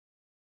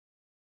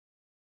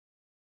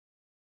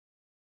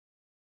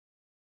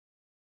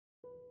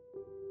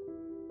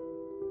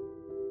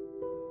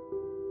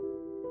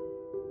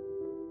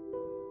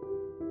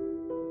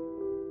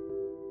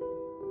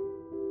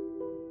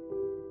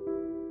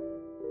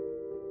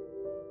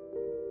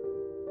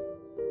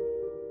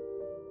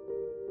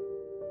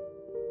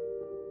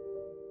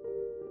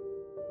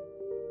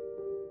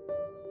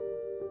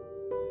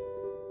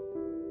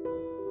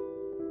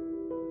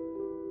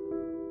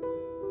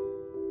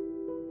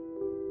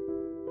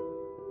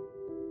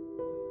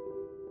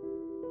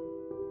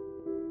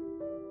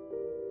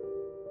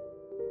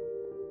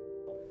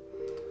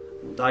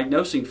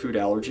Diagnosing food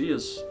allergy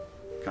is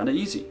kind of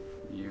easy.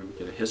 You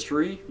get a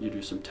history, you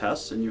do some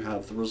tests, and you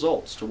have the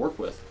results to work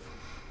with.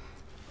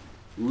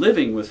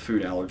 Living with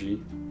food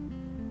allergy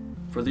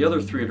for the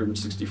other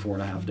 364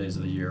 and a half days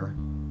of the year,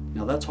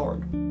 now that's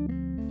hard.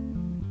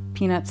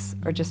 Peanuts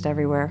are just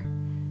everywhere.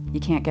 You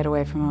can't get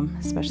away from them,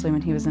 especially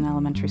when he was in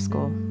elementary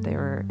school. They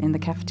were in the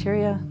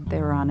cafeteria, they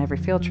were on every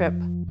field trip.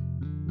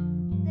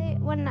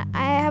 When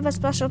I have a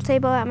special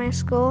table at my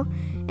school,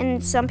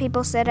 and some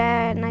people sit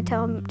at it, and I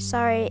tell them,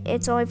 sorry,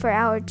 it's only for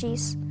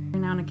allergies.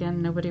 Every now and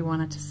again, nobody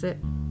wanted to sit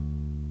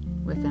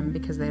with him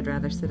because they'd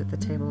rather sit at the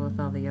table with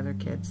all the other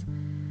kids.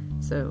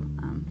 So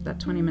that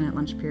 20-minute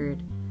lunch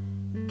period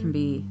can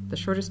be the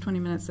shortest 20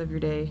 minutes of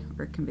your day,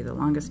 or it can be the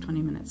longest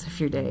 20 minutes of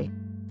your day.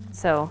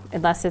 So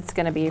unless it's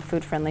going to be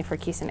food friendly for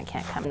Keeson, it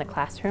can't come in the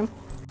classroom.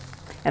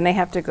 And they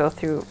have to go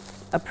through,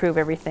 approve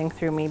everything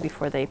through me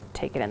before they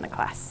take it in the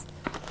class.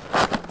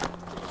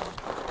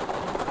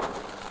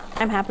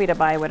 I'm happy to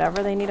buy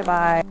whatever they need to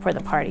buy for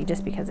the party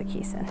just because of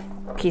Keeson.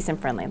 Keeson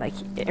friendly, like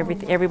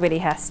everybody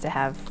has to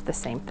have the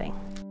same thing.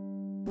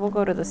 We'll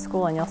go to the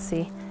school and you'll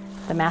see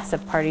the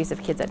massive parties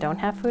of kids that don't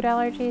have food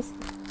allergies.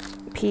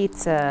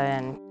 Pizza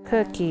and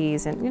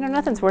cookies, and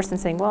nothing's worse than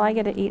saying, well, I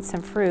get to eat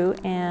some fruit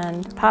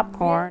and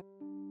popcorn.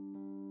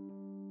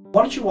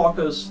 Why don't you walk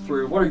us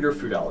through, what are your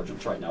food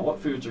allergens right now? What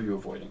foods are you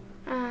avoiding?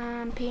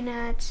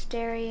 Peanuts,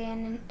 dairy,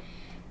 and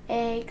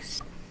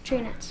eggs,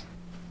 tree nuts,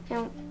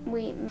 and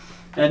wheat.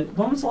 And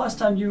when was the last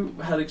time you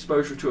had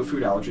exposure to a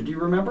food allergy? Do you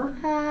remember?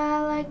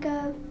 Like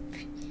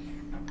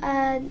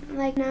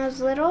when I was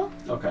little.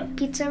 Okay.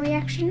 Pizza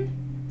reaction.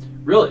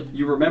 Really?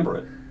 You remember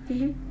it?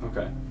 Mm-hmm.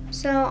 Okay.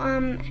 So,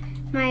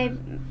 my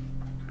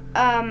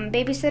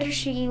babysitter,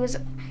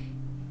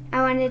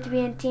 I wanted to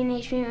be a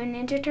Teenage Mutant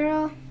Ninja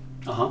Turtle.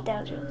 Uh-huh.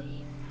 That was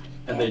really...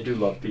 And they do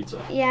love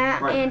pizza.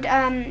 Yeah, right.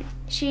 And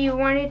she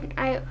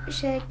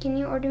said, can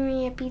you order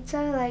me a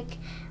pizza,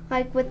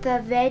 like with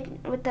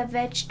the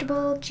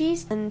vegetable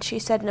cheese? And she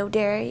said no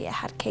dairy, it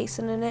had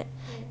casein in it,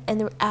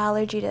 and the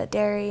allergy to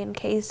dairy and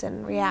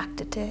casein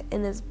reacted to it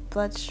in his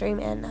bloodstream,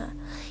 and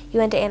he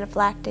went to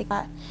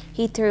anaphylactic.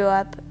 He threw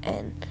up,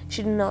 and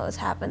she didn't know what was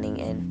happening,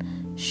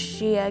 and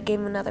she gave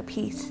him another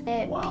piece.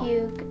 Wow.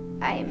 Puke.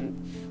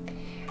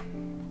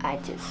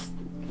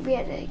 We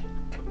had to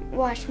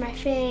wash my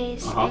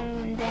face,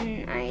 and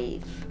then I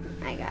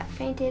got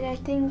fainted, I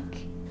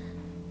think.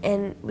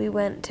 And we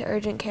went to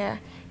urgent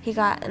care. He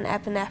got an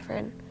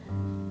epinephrine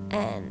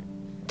and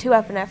 2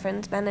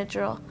 epinephrines,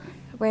 Benadryl.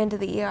 Ran to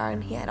the ER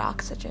and he had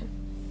oxygen.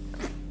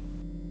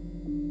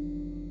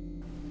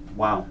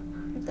 Wow.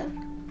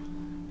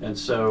 And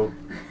so,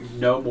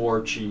 no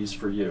more cheese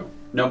for you.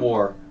 No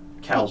more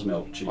cow's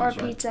milk cheese, or right?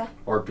 Pizza.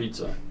 Or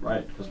pizza,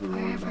 right? Because we were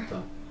worried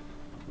about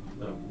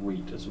the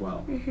wheat as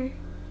well. Mm-hmm.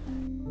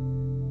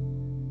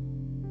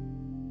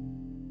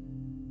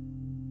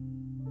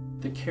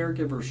 The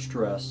caregiver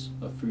stress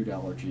of food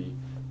allergy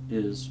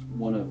is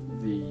one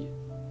of the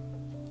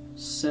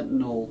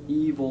sentinel,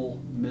 evil,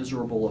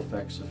 miserable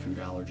effects of food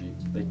allergy.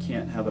 They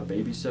can't have a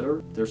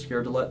babysitter. They're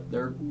scared to let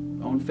their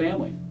own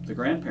family, the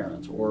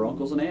grandparents or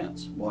uncles and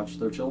aunts, watch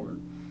their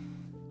children.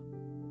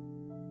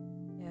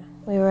 Yeah.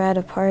 We were at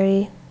a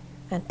party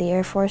at the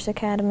Air Force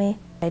Academy.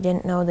 I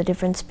didn't know the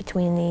difference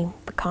between the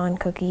pecan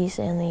cookies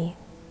and the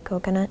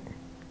coconut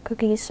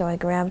cookies, so I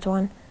grabbed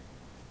one.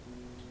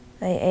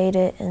 I ate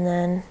it, and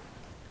then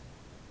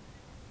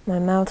my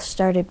mouth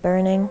started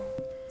burning.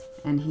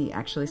 And he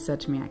actually said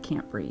to me, I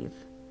can't breathe.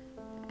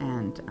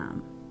 And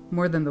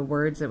more than the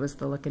words, it was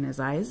the look in his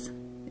eyes.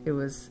 It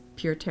was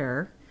pure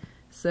terror.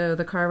 So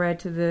the car ride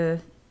to the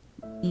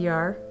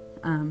ER,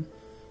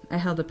 I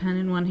held a pen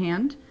in one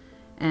hand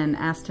and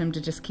asked him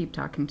to just keep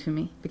talking to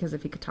me, because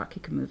if he could talk,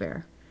 he could move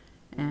air.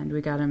 And we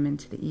got him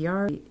into the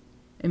ER. He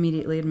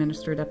immediately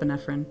administered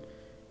epinephrine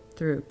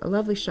through a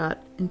lovely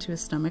shot into his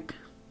stomach,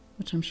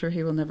 which I'm sure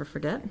he will never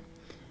forget,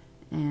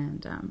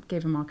 and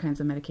gave him all kinds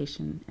of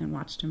medication and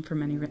watched him for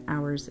many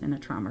hours in a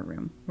trauma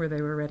room where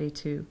they were ready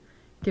to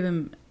give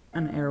him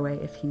an airway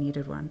if he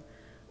needed one.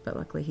 But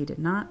luckily he did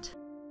not.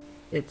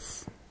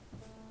 It's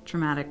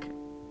traumatic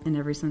in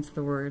every sense of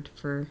the word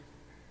for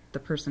the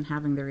person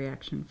having the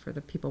reaction, for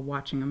the people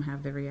watching him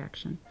have the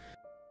reaction.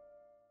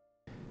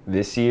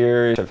 This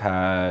year I've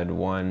had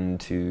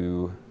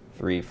 4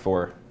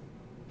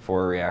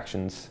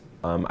 reactions.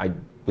 I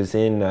was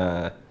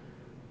in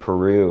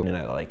Peru, and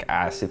I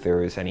asked if there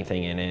was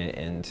anything in it,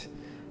 and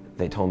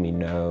they told me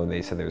no.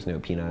 They said there was no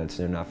peanuts,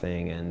 no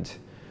nothing, and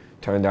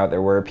turned out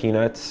there were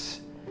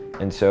peanuts.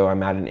 And so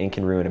I'm at an Ink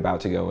and Ruin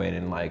about to go in,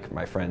 and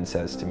my friend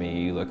says to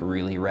me, you look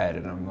really red,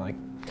 and I'm like,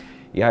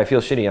 yeah, I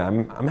feel shitty,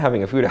 I'm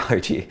having a food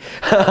allergy.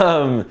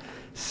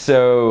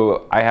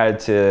 So I had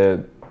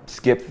to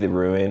skip the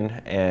Ruin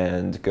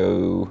and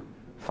go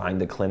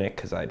find a clinic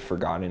because I'd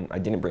forgotten, I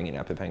didn't bring an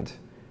EpiPen.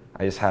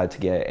 I just had to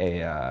get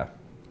a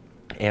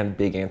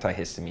big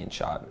antihistamine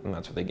shot, and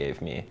that's what they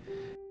gave me.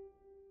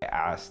 I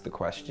asked the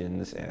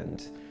questions,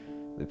 and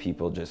the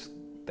people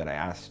that I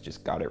asked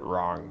just got it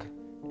wrong.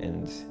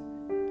 And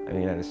I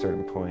mean, at a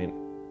certain point,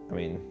 I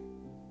mean,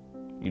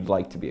 You'd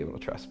like to be able to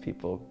trust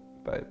people,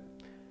 but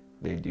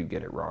they do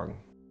get it wrong.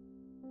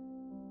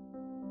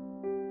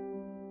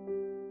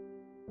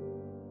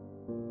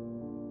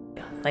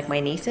 Like my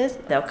nieces,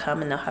 they'll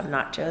come and they'll have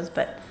nachos,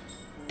 but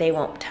they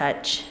won't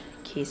touch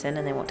Keeson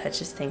and they won't touch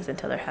his things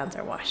until their hands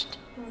are washed.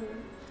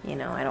 You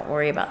know, I don't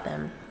worry about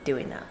them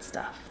doing that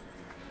stuff.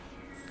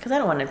 Because I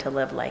don't want him to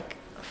live like,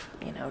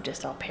 you know,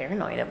 just all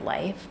paranoid of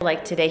life.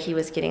 Like today he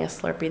was getting a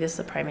Slurpee. This is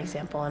a prime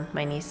example. And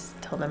my niece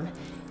told him,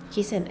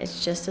 Keeson,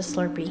 it's just a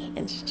Slurpee.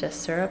 It's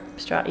just syrup,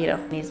 straw, you know.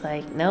 And he's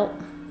like, nope.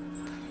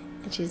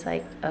 And she's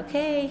like,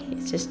 okay,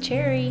 it's just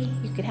cherry.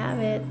 You could have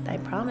it. I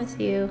promise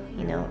you.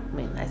 You know, I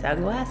mean, I said,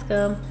 I'll go ask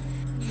him.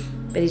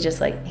 But he's just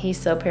like, he's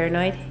so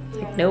paranoid. He's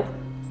like, nope,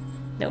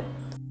 nope.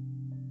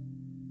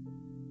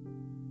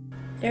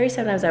 Every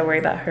sometimes I worry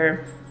about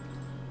her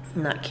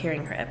not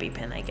carrying her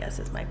EpiPen, I guess,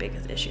 is my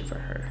biggest issue for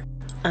her.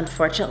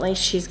 Unfortunately,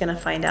 she's gonna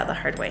find out the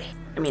hard way.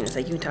 I mean, it's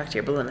like you can talk to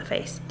your blue in the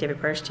face. Do you have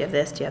your purse? Do you have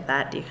this? Do you have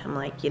that? I'm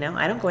like, you know,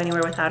 I don't go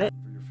anywhere without it.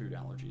 For your food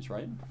allergies,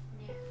 right?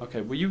 Yeah.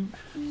 Okay, will you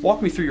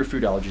walk me through your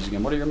food allergies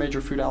again? What are your major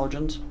food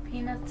allergens?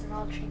 Peanuts and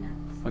all tree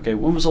nuts. Okay,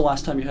 when was the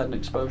last time you had an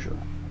exposure?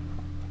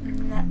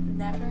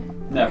 Never.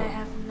 Never. I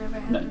have never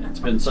had It's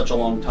been such a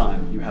long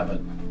time, you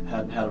hadn't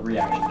had a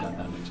reaction to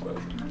an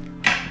exposure.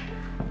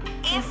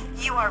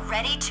 If you are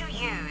ready to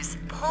use,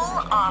 pull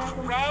off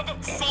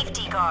red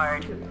safety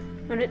guard.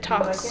 When it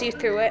talks you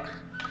through it,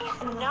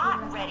 If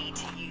not ready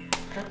to use,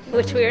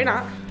 which we are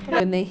not.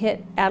 When they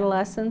hit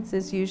adolescence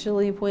is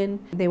usually when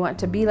they want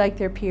to be like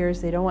their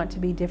peers, they don't want to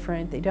be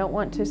different, they don't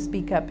want to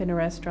speak up in a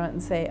restaurant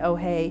and say, oh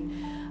hey,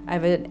 I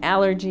have an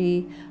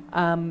allergy.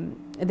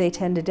 They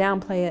tend to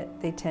downplay it,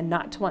 they tend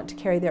not to want to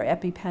carry their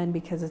EpiPen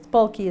because it's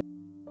bulky.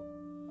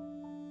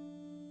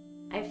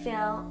 I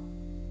feel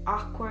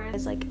awkward.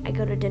 It's like I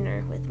go to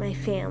dinner with my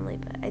family,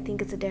 but I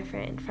think it's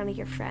different in front of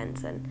your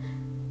friends and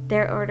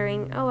they're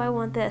ordering, oh, I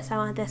want this,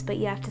 but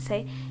you have to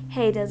say,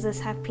 hey, does this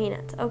have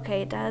peanuts?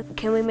 Okay, it does.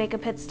 Can we make a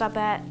pit stop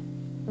at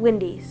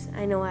Wendy's?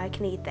 I know I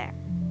can eat there.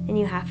 And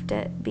you have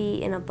to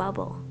be in a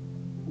bubble.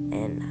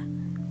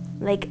 And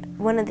like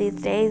one of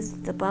these days,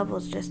 the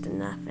bubble's just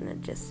enough and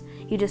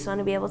you just want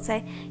to be able to say,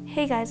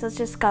 hey guys, let's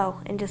just go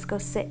and just go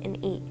sit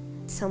and eat.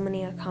 So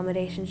many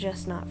accommodations,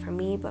 just not for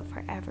me, but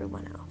for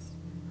everyone else.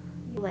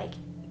 Like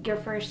your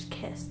first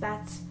kiss,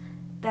 that's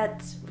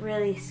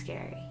really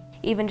scary.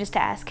 Even just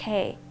to ask,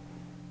 hey,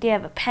 do you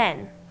have a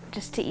pen?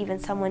 Just to even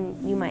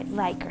someone you might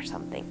like or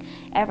something.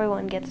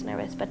 Everyone gets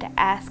nervous, but to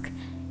ask,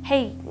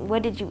 hey,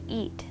 what did you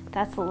eat?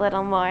 That's a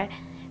little more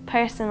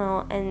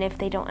personal, and if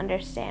they don't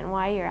understand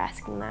why you're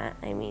asking that,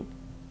 I mean,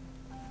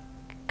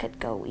 could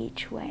go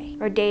each way.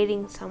 Or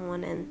dating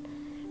someone and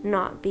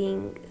not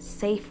being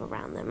safe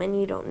around them and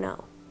you don't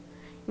know.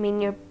 I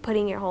mean, you're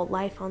putting your whole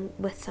life on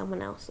with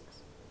someone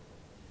else's.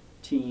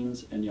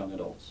 Teens and young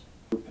adults.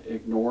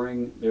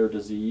 Ignoring their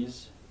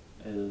disease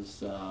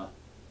is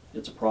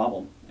it's a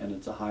problem, and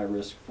it's a high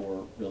risk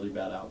for really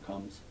bad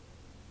outcomes.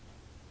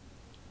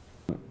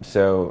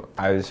 So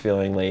I was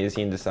feeling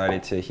lazy and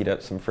decided to heat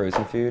up some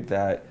frozen food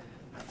that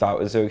I thought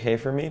was okay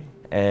for me,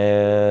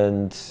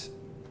 and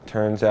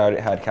turns out it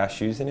had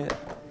cashews in it.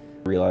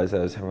 I realized I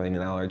was having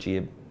an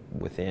allergy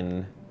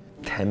within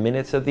 10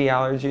 minutes of the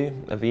allergy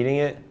of eating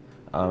it.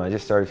 I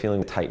just started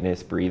feeling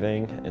tightness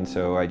breathing, and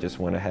so I just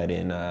went ahead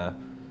and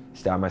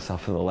stabbed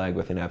myself in the leg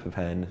with an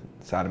EpiPen,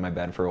 sat in my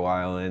bed for a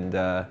while,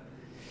 and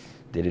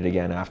did it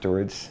again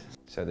afterwards.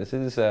 So this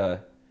is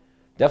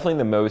definitely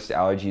the most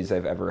allergies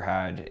I've ever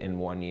had in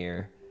 1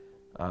 year,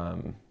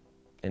 in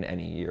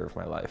any year of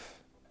my life.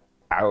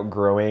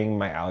 Outgrowing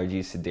my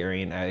allergies to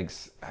dairy and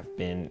eggs have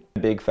been a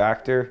big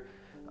factor,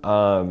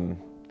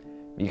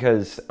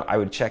 because I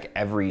would check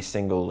every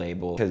single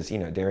label, because, you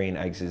know, dairy and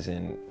eggs is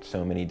in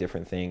so many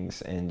different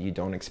things and you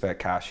don't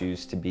expect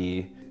cashews to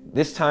be.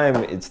 This time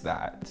it's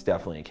that. It's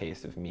definitely a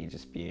case of me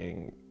just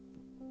being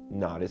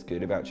not as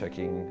good about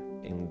checking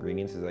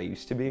ingredients as I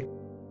used to be.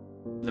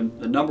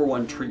 The number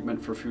one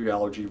treatment for food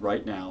allergy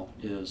right now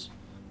is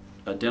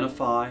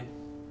identify,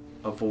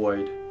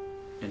 avoid,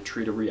 and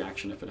treat a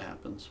reaction if it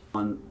happens.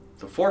 On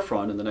the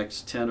forefront, in the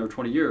next 10 or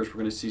 20 years, we're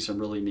going to see some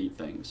really neat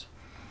things.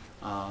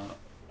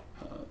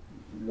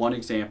 One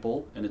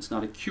example, and it's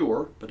not a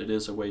cure, but it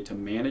is a way to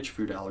manage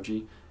food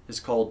allergy,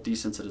 is called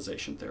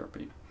desensitization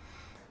therapy.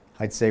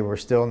 I'd say we're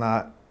still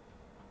not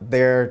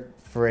there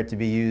for it to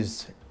be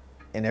used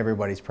in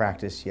everybody's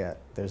practice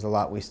yet. There's a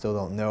lot we still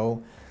don't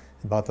know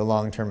about the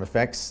long-term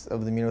effects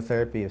of the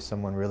immunotherapy. If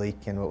someone really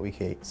can, what we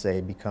can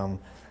say, become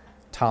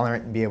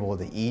tolerant and be able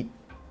to eat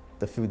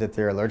the food that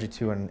they're allergic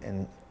to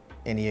in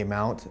any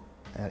amount,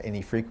 at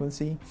any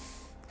frequency.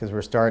 Because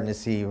we're starting to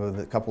see with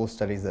a couple of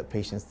studies that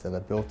patients that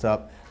have built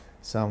up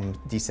some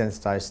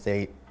desensitized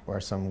state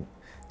or some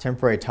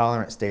temporary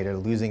tolerant state are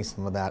losing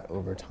some of that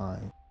over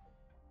time.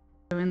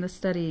 So in the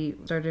study,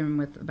 started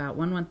with about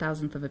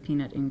 1/1000th of a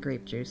peanut in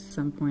grape juice. At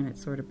some point it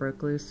sort of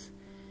broke loose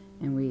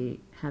and we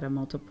had a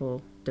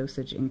multiple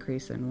dosage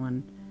increase in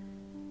one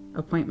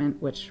appointment,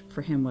 which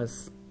for him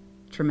was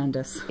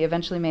tremendous. He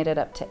eventually made it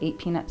up to 8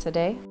 peanuts a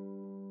day.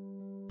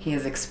 He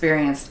has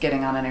experienced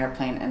getting on an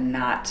airplane and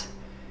not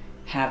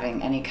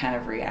having any kind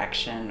of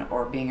reaction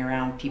or being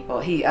around people.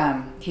 He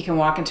can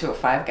walk into a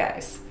Five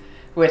Guys,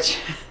 which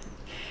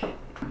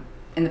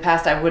in the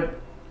past I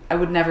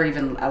would never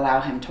even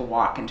allow him to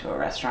walk into a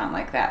restaurant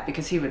like that,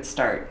 because he would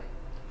start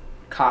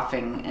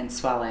coughing and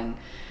swelling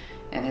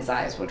and his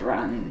eyes would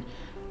run.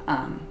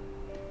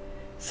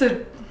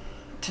 So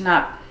to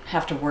not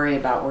have to worry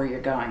about where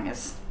you're going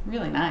is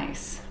really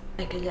nice.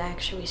 I could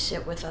actually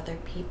sit with other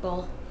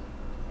people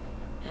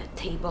at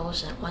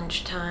tables at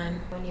lunchtime.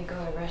 When you go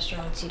to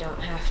restaurants, you don't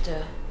have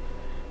to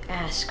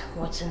ask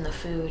what's in the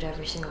food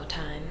every single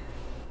time.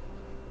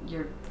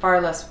 You're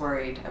far less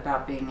worried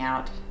about being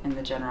out in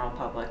the general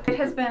public. It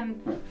has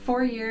been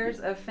 4 years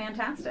of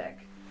fantastic.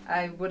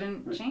 I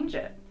wouldn't change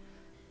it.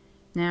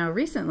 Now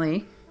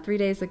recently, 3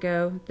 days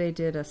ago, they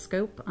did a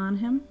scope on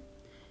him,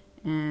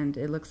 and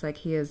it looks like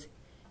he has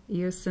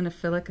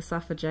eosinophilic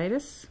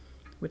esophagitis,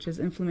 which is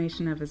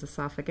inflammation of his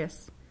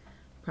esophagus,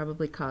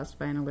 probably caused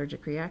by an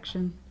allergic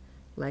reaction,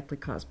 likely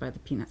caused by the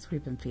peanuts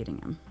we've been feeding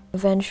him.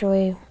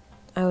 Eventually,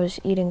 I was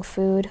eating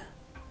food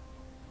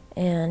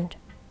and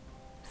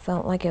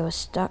felt like it was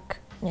stuck.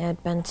 It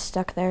had been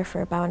stuck there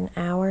for about an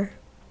hour,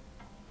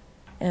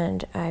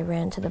 and I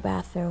ran to the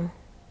bathroom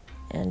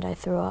and I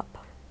threw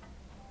up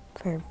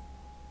for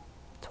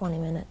 20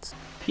 minutes.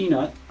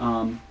 Peanut,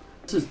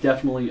 this is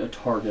definitely a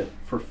target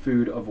for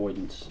food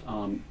avoidance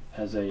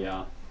as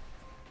a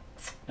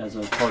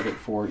target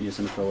for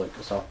eosinophilic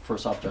for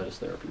esophagitis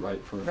therapy,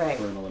 right? For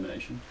an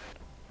elimination.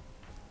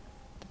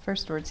 The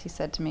first words he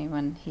said to me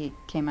when he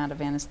came out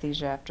of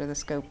anesthesia after the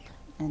scope,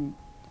 and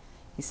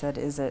he said,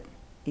 "Is it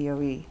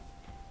EOE?"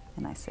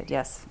 And I said,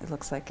 "Yes, it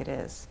looks like it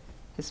is."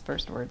 His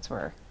first words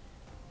were,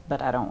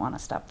 "But I don't want to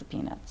stop the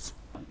peanuts."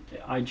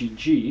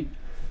 IgG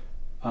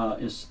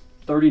is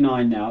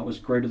 39 now. It was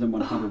greater than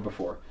 100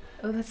 before.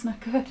 Oh, that's not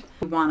good.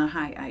 We want a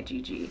high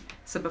IgG.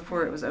 So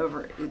before it was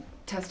it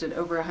tested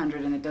over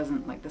 100, and it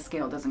doesn't, like the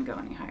scale doesn't go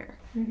any higher.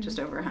 Just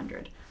over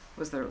 100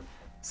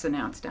 so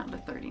now it's down to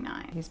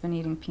 39. He's been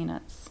eating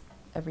peanuts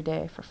every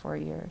day for 4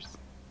 years.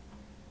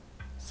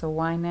 So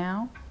why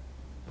now?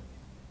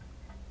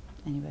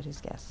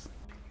 Anybody's guess.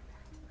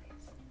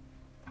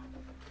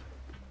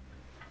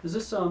 Is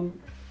this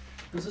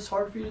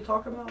hard for you to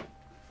talk about?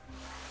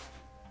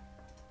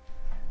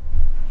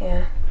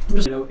 Yeah.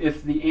 You know,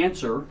 if the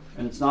answer,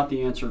 and it's not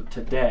the answer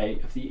today,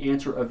 if the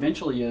answer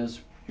eventually is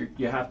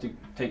you have to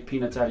take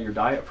peanuts out of your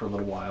diet for a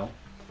little while,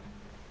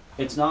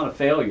 it's not a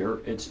failure,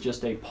 it's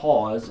just a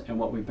pause in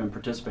what we've been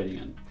participating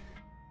in.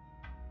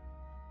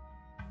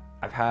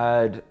 I've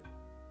had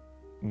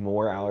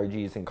more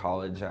allergies in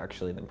college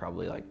actually than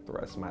probably like the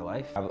rest of my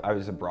life. I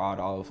was abroad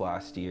all of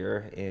last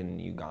year in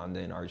Uganda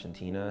and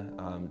Argentina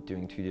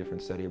doing 2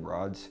 different study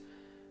abroads.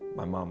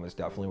 My mom was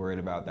definitely worried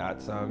about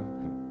that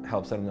some.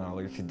 Helps that I'm not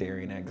allergic to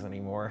dairy and eggs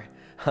anymore.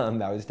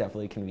 That was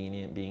definitely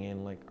convenient being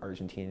in like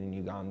Argentina and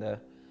Uganda.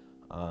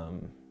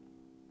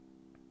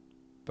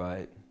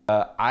 But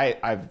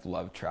I've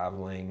loved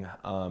traveling.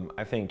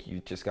 I think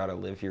you just gotta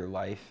live your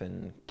life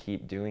and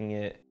keep doing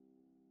it.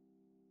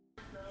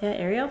 Yeah,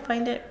 Ariel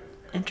find it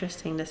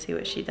interesting to see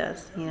what she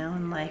does, you know,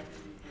 in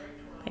life.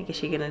 Like, is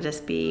she gonna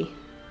just be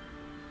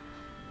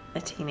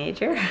a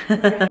teenager?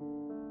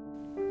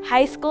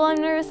 High school I'm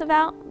nervous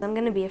about. I'm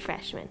gonna be a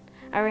freshman.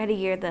 I already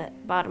hear the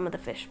bottom of the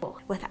fishbowl.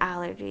 With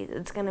allergies,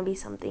 it's gonna be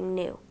something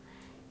new.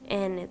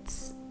 And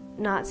it's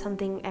not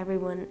something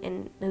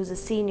everyone who's a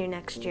senior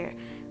next year,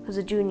 who's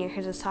a junior,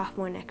 who's a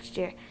sophomore next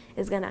year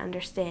is gonna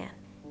understand.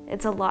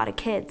 It's a lot of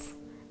kids,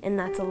 and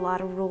that's a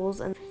lot of rules.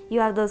 And you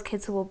have those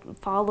kids who will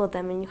follow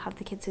them, and you have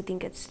the kids who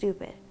think it's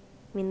stupid.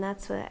 I mean,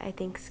 that's what I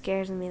think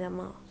scares me the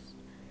most.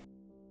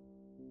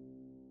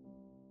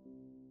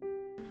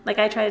 Like,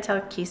 I try to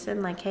tell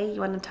Keeson, like, hey, you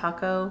want a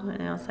taco?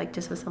 And I was like,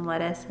 just with some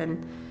lettuce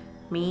and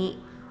meat,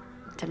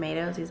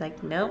 tomatoes. He's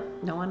like, nope,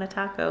 don't want a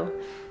taco.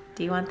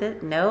 Do you want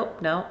this? Nope.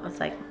 It's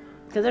like,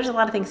 because there's a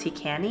lot of things he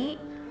can eat,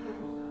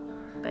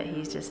 but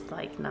he's just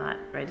like not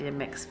ready to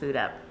mix food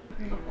up.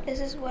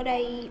 This is what I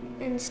eat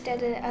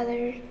instead of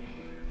other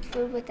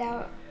food with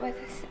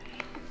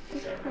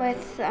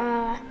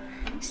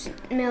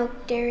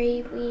milk,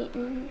 dairy, wheat,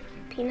 and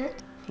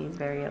peanuts. He's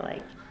very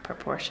like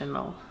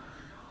proportional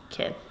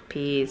kid.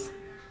 Peas,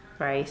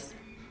 rice,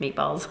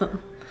 meatballs.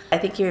 I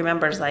think he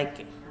remembers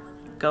like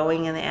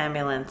going in the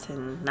ambulance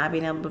and not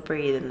being able to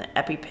breathe, and the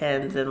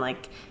EpiPens, and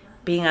like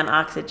being on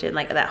oxygen,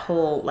 like that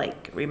whole,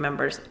 like,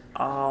 remembers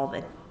all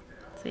the,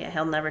 so yeah,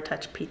 he'll never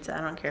touch pizza.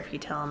 I don't care if you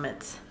tell him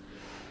it's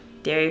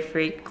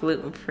dairy-free,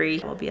 gluten-free.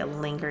 It will be a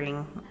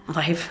lingering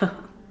life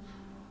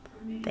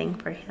thing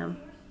for him.